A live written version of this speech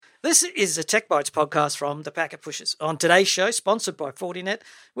This is a Tech Bytes podcast from the Packet Pushers. On today's show, sponsored by Fortinet,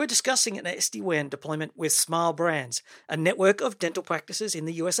 we're discussing an SD-WAN deployment with Smile Brands, a network of dental practices in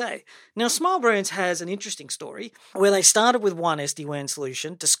the USA. Now, Smile Brands has an interesting story where they started with one SD-WAN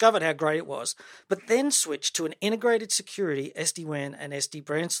solution, discovered how great it was, but then switched to an integrated security SD-WAN and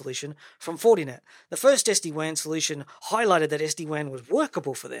SD-Brand solution from Fortinet. The first SD-WAN solution highlighted that SD-WAN was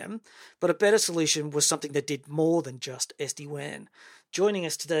workable for them, but a better solution was something that did more than just SD-WAN. Joining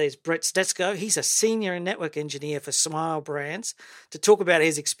us today is Brett Stetsko. He's a senior network engineer for Smile Brands to talk about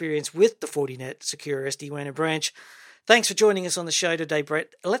his experience with the Fortinet Secure SD-WAN and branch. Thanks for joining us on the show today, Brett.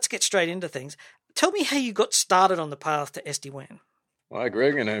 Let's get straight into things. Tell me how you got started on the path to SD-WAN. Well, hi,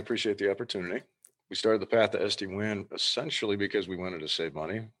 Greg, and I appreciate the opportunity. We started the path to SD-WAN essentially because we wanted to save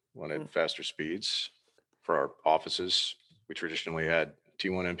money, wanted faster speeds for our offices. We traditionally had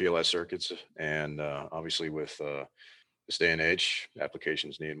T1 MPLS circuits, and obviously with this day and age,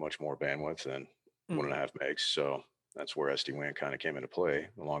 applications need much more bandwidth than 1.5 megs. So that's where SD-WAN kind of came into play,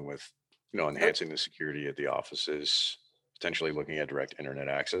 along with, enhancing the security at the offices, potentially looking at direct internet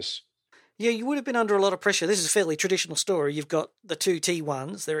access. Yeah, you would have been under a lot of pressure. This is a fairly traditional story. You've got the two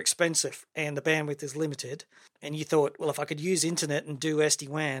T1s, they're expensive, and the bandwidth is limited. And you thought, well, if I could use internet and do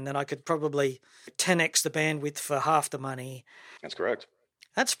SD-WAN, then I could probably 10x the bandwidth for half the money. That's correct.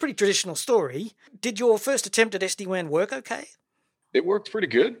 That's a pretty traditional story. Did your first attempt at SD-WAN work okay? It worked pretty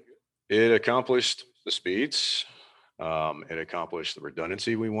good. It accomplished the speeds. It accomplished the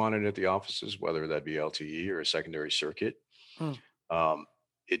redundancy we wanted at the offices, whether that be LTE or a secondary circuit.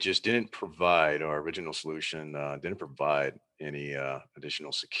 It just didn't provide, our original solution didn't provide any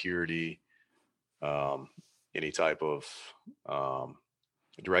additional security, any type of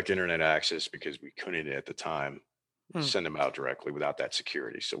direct internet access, because we couldn't at the time send them out directly without that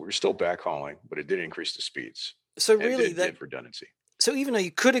security. So we were still backhauling, but it did increase the speeds. So really, it did redundancy. So even though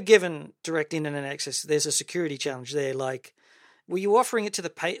you could have given direct internet access, there's a security challenge there. Like, were you offering it to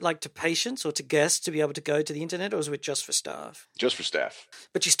to patients or to guests to be able to go to the internet, or was it just for staff? Just for staff.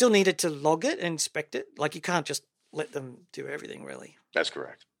 But you still needed to log it and inspect it. Like, you can't just let them do everything, really. That's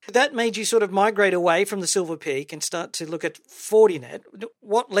correct. That made you sort of migrate away from the Silver Peak and start to look at Fortinet.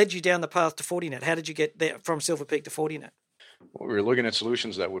 What led you down the path to Fortinet? How did you get there from Silver Peak to Fortinet? Well, we were looking at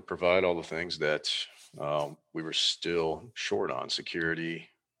solutions that would provide all the things that we were still short on: security,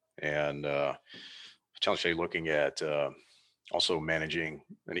 and potentially looking at also managing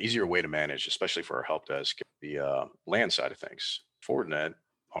an easier way to manage, especially for our help desk, the LAN side of things. Fortinet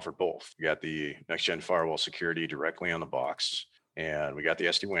offered both. We got the next-gen firewall security directly on the box, and we got the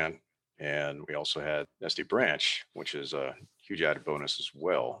SD-WAN, and we also had SD branch, which is a huge added bonus as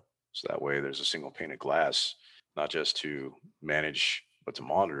well. So that way there's a single pane of glass, not just to manage, but to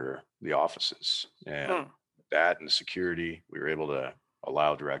monitor the offices. And that and the security, we were able to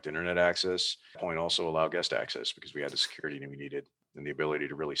allow direct internet access. Point also allow guest access, because we had the security we needed and the ability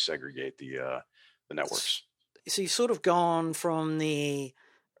to really segregate the networks. So you've sort of gone from the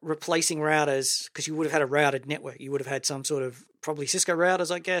replacing routers, because you would have had a routed network. You would have had some sort of probably Cisco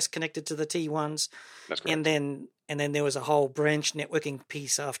routers, I guess, connected to the T1s. That's correct. And then there was a whole branch networking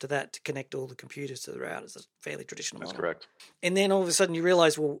piece after that to connect all the computers to the routers. That's fairly traditional model. That's correct. And then all of a sudden you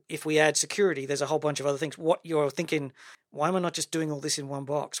realize, well, if we add security, there's a whole bunch of other things. What you're thinking, why am I not just doing all this in one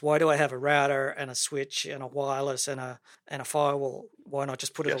box? Why do I have a router and a switch and a wireless and a firewall? Why not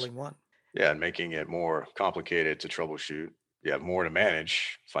just put it all in one? Yeah, and making it more complicated to troubleshoot. You have more to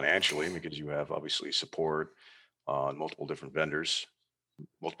manage financially, because you have obviously support on multiple different vendors,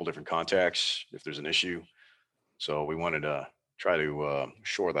 multiple different contacts if there's an issue. So we wanted to try to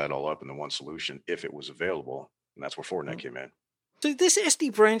shore that all up into one solution if it was available. And that's where Fortinet came in. So this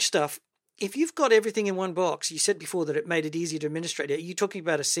SD branch stuff, if you've got everything in one box, you said before that it made it easier to administrate. Are you talking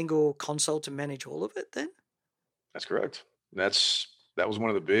about a single console to manage all of it then? That's correct. That was one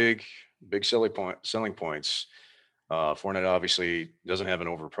of the big selling points. Fortinet obviously doesn't have an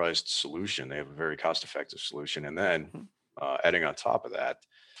overpriced solution. They have a very cost-effective solution. And then adding on top of that,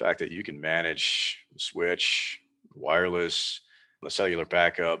 the fact that you can manage the switch, wireless, the cellular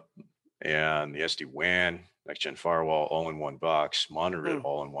backup, and the SD-WAN, next-gen firewall all in one box, monitor it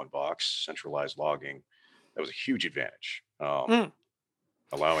all in one box, centralized logging. That was a huge advantage,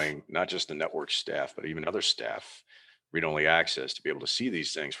 allowing not just the network staff, but even other staff read-only access to be able to see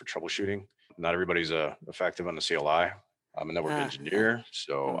these things for troubleshooting. Not everybody's effective on the CLI. I'm a network engineer,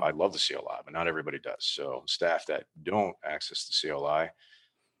 so I love the CLI, but not everybody does. So staff that don't access the CLI,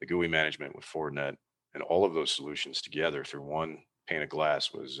 the GUI management with Fortinet, and all of those solutions together through one pane of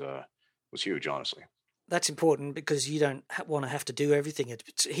glass was huge, honestly. That's important because you don't want to have to do everything.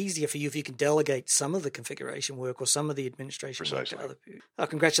 It's easier for you if you can delegate some of the configuration work or some of the administration work to other people. Oh,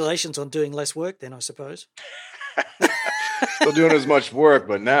 congratulations on doing less work then, I suppose. Still doing as much work,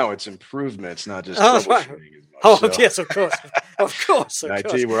 but now it's improvements, not just troubleshooting right. as much. Oh, So yes, of course. Of course. in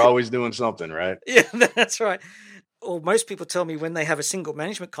IT, we're always doing something, right? Yeah, that's right. Or most people tell me when they have a single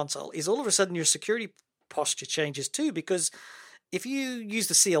management console is all of a sudden your security posture changes too, because if you use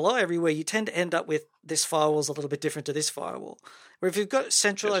the CLI everywhere, you tend to end up with this firewall's a little bit different to this firewall. Where if you've got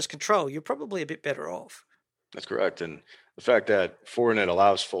centralized control, you're probably a bit better off. That's correct. And the fact that Fortinet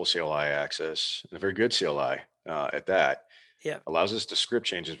allows full CLI access, and a very good CLI at that, Yeah. allows us to script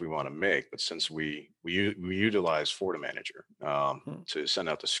changes we want to make. But since we utilize FortiManager to send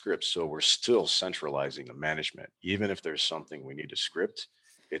out the scripts, so we're still centralizing the management. Even if there's something we need to script,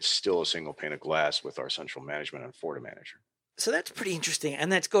 it's still a single pane of glass with our central management on FortiManager. So that's pretty interesting.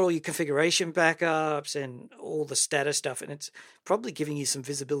 And that's got all your configuration backups and all the status stuff. And it's probably giving you some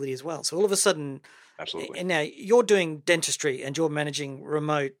visibility as well. So all of a sudden, Absolutely. And now you're doing dentistry and you're managing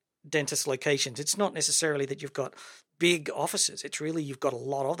remote dentist locations. It's not necessarily that you've got big offices. It's really you've got a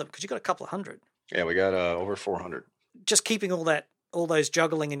lot of them because you've got a couple of hundred. Yeah, we got over 400. Just keeping all those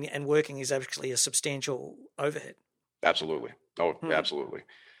juggling and working is actually a substantial overhead. Absolutely. Oh, absolutely.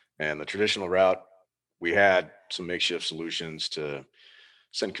 And the traditional route, we had some makeshift solutions to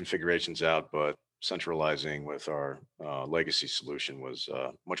send configurations out, but centralizing with our legacy solution was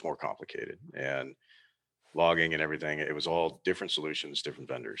much more complicated. And logging and everything, it was all different solutions, different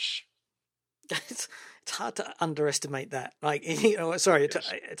vendors. It's hard to underestimate that. Like,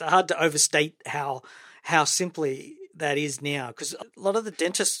 it's hard to overstate how simply that is now, because a lot of the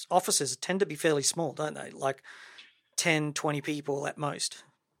dentist offices tend to be fairly small, don't they? Like 10, 20 people at most.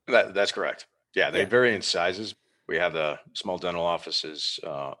 That's correct. Yeah, they vary in sizes. We have the small dental offices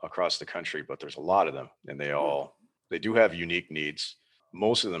across the country, but there's a lot of them, and they do have unique needs.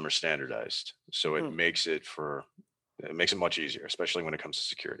 Most of them are standardized, so it makes it much easier, especially when it comes to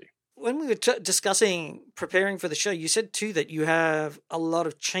security. When we were discussing preparing for the show, you said too that you have a lot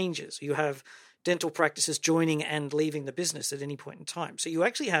of changes. You have dental practices joining and leaving the business at any point in time. So you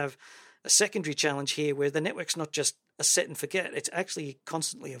actually have a secondary challenge here where the network's not just a set and forget. It's actually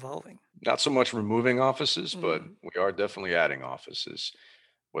constantly evolving. Not so much removing offices, but we are definitely adding offices.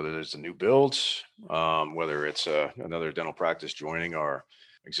 Whether there's a new build, whether it's another dental practice joining our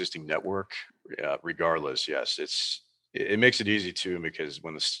existing network, regardless, yes, it makes it easy too, because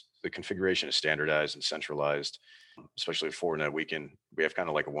when the configuration is standardized and centralized, especially with Fortinet, we have kind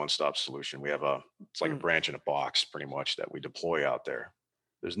of like a one-stop solution. It's like a branch in a box pretty much that we deploy out there.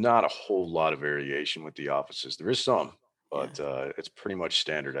 There's not a whole lot of variation with the offices. There is some, but it's pretty much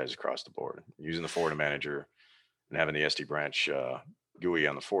standardized across the board. Using the FortiManager and having the SD branch GUI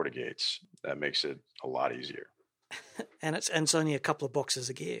on the FortiGates, that makes it a lot easier. And it's only a couple of boxes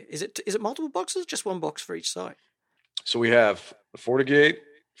of gear. Is it multiple boxes? Just one box for each site? So we have the FortiGate,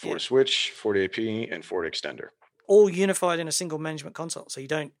 FortiSwitch, FortiAP, and FortiExtender. All unified in a single management console, so you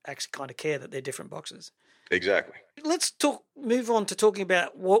don't actually kind of care that they're different boxes. Exactly. Let's move on to talking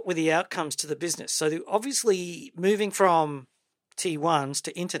about what were the outcomes to the business. So obviously moving from T1s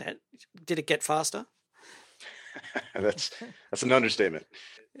to internet, did it get faster? That's an understatement.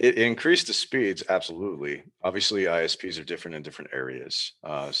 It increased the speeds, absolutely. Obviously, ISPs are different in different areas.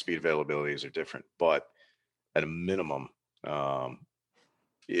 Speed availabilities are different, but at a minimum, I'd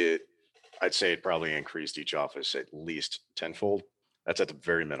say it probably increased each office at least tenfold. That's at the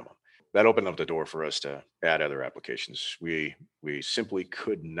very minimum. That opened up the door for us to add other applications. We simply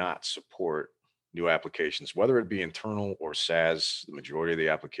could not support new applications, whether it be internal or SaaS. The majority of the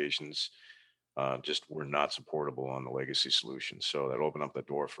applications just were not supportable on the legacy solution. So that opened up the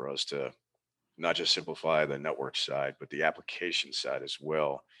door for us to not just simplify the network side, but the application side as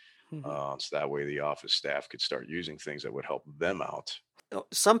well. So that way the office staff could start using things that would help them out.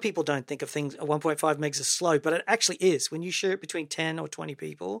 Some people don't think of things at 1.5 megs as slow, but it actually is. When you share it between 10 or 20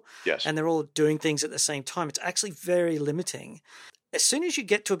 people, and they're all doing things at the same time, it's actually very limiting. As soon as you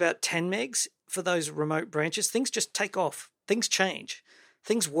get to about 10 megs for those remote branches, things just take off. Things change.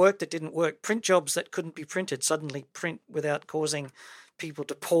 Things work that didn't work. Print jobs that couldn't be printed suddenly print without causing people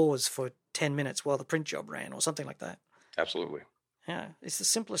to pause for 10 minutes while the print job ran or something like that. Absolutely. Yeah, it's the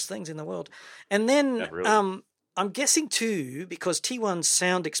simplest things in the world. And then I'm guessing too, because T1s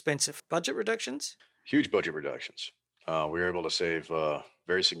sound expensive, budget reductions? Huge budget reductions. We were able to save a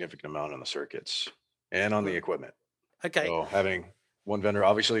very significant amount on the circuits and on the equipment. Okay. So having one vendor,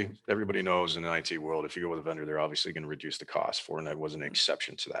 obviously everybody knows in the IT world, if you go with a vendor, they're obviously going to reduce the cost. Fortinet was an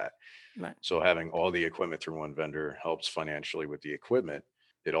exception to that. Right. So having all the equipment through one vendor helps financially with the equipment.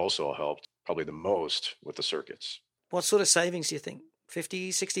 It also helped probably the most with the circuits. What sort of savings do you think?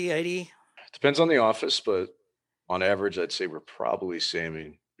 50, 60, 80? Depends on the office, but on average, I'd say we're probably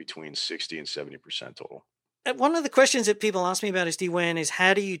saving between 60 and 70% total. One of the questions that people ask me about SD-WAN is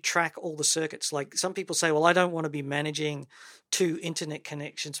how do you track all the circuits? Like some people say, well, I don't want to be managing 2 internet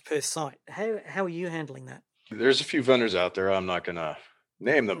connections per site. How are you handling that? There's a few vendors out there. I'm not going to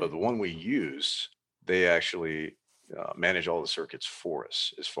name them, but the one we use, they actually manage all the circuits for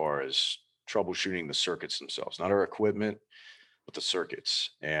us as far as troubleshooting the circuits themselves, not our equipment, but the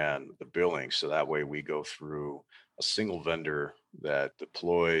circuits and the billing. So that way we go through a single vendor that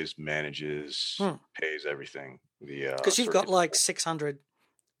deploys, manages, pays everything. Because you've got like 600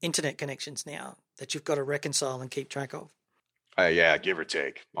 internet connections now that you've got to reconcile and keep track of. Yeah, give or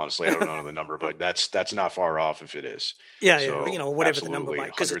take. Honestly, I don't know the number, but that's not far off if it is. Yeah, so yeah, whatever the number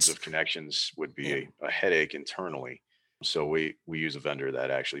might. Hundreds of connections would be a headache internally. So we use a vendor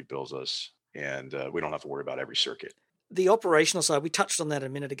that actually bills us, and we don't have to worry about every circuit. The operational side, we touched on that a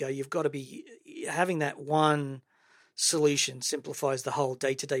minute ago. You've got to be having that one solution simplifies the whole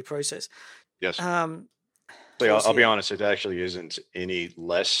day-to-day process. Yes. I'll be honest, it actually isn't any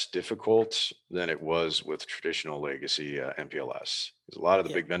less difficult than it was with traditional legacy MPLS. There's a lot of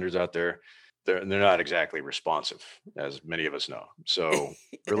the big vendors out there, they're not exactly responsive, as many of us know. So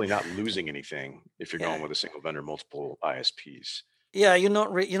really not losing anything if you're going with a single vendor, multiple ISPs. Yeah, you're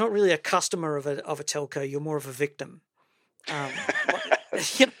not really a customer of a telco. You're more of a victim.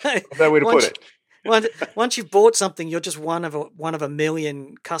 That way to put it. Once you've bought something, you're just one of a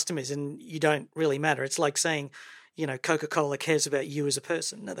million customers, and you don't really matter. It's like saying, Coca-Cola cares about you as a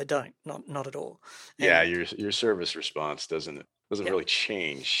person. No, they don't. Not at all. Your service response doesn't really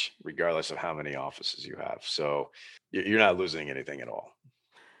change regardless of how many offices you have. So you're not losing anything at all.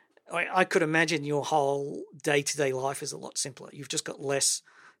 I could imagine your whole day-to-day life is a lot simpler. You've just got less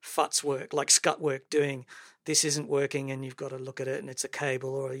futz work, like scut work, doing this isn't working and you've got to look at it and it's a cable,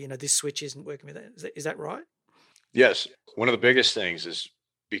 or, this switch isn't working with it. Is that right? Yes. One of the biggest things is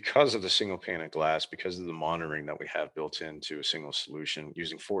because of the single pane of glass, because of the monitoring that we have built into a single solution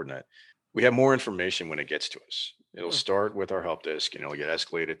using Fortinet, we have more information when it gets to us. It'll start with our help desk and it'll get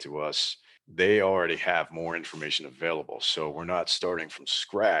escalated to us. They already have more information available. So we're not starting from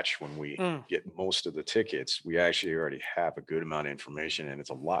scratch when we get most of the tickets. We actually already have a good amount of information, and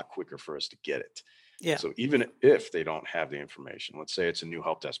it's a lot quicker for us to get it. Yeah. So even if they don't have the information, let's say it's a new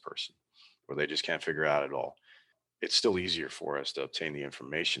help desk person or they just can't figure out at all, it's still easier for us to obtain the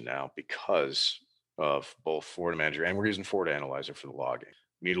information now because of both Fortinet Manager, and we're using Fortinet Analyzer for the logging.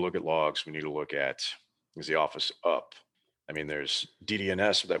 We need to look at logs. We need to look at, is the office up? I mean, there's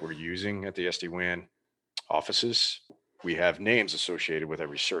DDNS that we're using at the SD-WAN offices. We have names associated with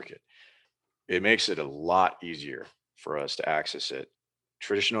every circuit. It makes it a lot easier for us to access it.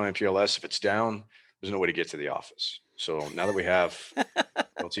 Traditional MPLS, if it's down, there's no way to get to the office. So now that we have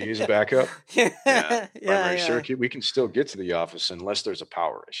LTE as a backup, primary circuit, we can still get to the office unless there's a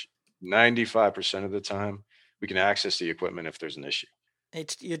power issue. 95% of the time, we can access the equipment if there's an issue.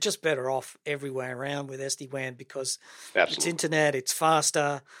 You're just better off everywhere around with SD-WAN because Absolutely. It's internet, it's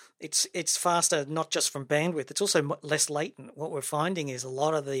faster. It's faster not just from bandwidth, it's also less latent. What we're finding is a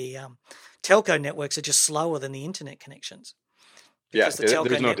lot of the telco networks are just slower than the internet connections. There's no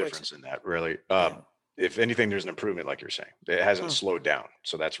difference in that, really. If anything, there's an improvement, like you're saying. It hasn't slowed down.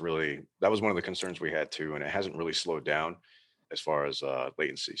 So that was one of the concerns we had too, and it hasn't really slowed down as far as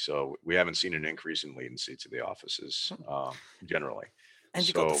latency. So we haven't seen an increase in latency to the offices generally. And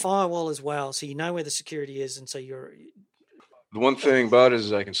you've got the firewall as well, so you know where the security is, and so you're... The one thing about it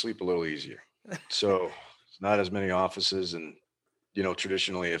is I can sleep a little easier. So it's not as many offices, and,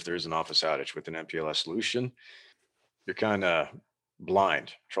 traditionally if there's an office outage with an MPLS solution, you're kind of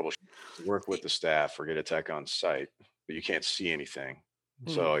blind, troubleshooting, work with the staff or get a tech on site, but you can't see anything.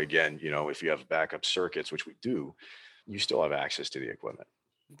 So again, if you have backup circuits, which we do, you still have access to the equipment.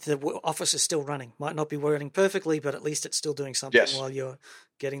 The office is still running. Might not be working perfectly, but at least it's still doing something while you're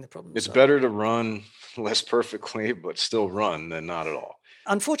getting the problem. It's better to run less perfectly, but still run than not at all.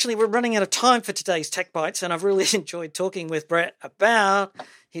 Unfortunately, we're running out of time for today's Tech Bytes, and I've really enjoyed talking with Brett about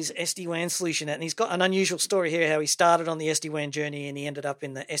his SD-WAN solution. And he's got an unusual story here, how he started on the SD-WAN journey and he ended up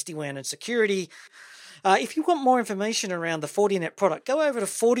in the SD-WAN and security. If you want more information around the Fortinet product, go over to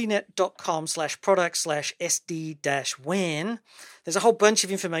fortinet.com/product/SD-WAN. There's a whole bunch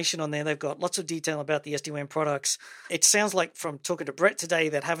of information on there. They've got lots of detail about the SD-WAN products. It sounds like from talking to Brett today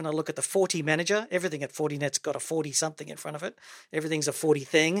that having a look at the 40 manager, everything at Fortinet's got a 40 something in front of it. Everything's a 40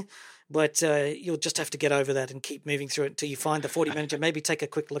 thing. But you'll just have to get over that and keep moving through it until you find the 40 manager. Maybe take a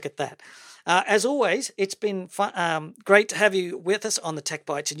quick look at that. As always, it's been great to have you with us on the Tech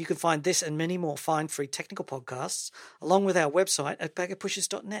Bytes, and you can find this and many more fine free technical podcasts along with our website at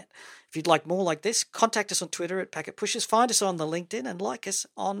packetpushers.net. If you'd like more like this, contact us on Twitter at packetpushers, find us on the LinkedIn, and like us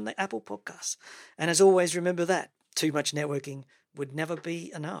on the Apple Podcasts. And as always, remember that too much networking would never be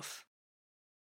enough.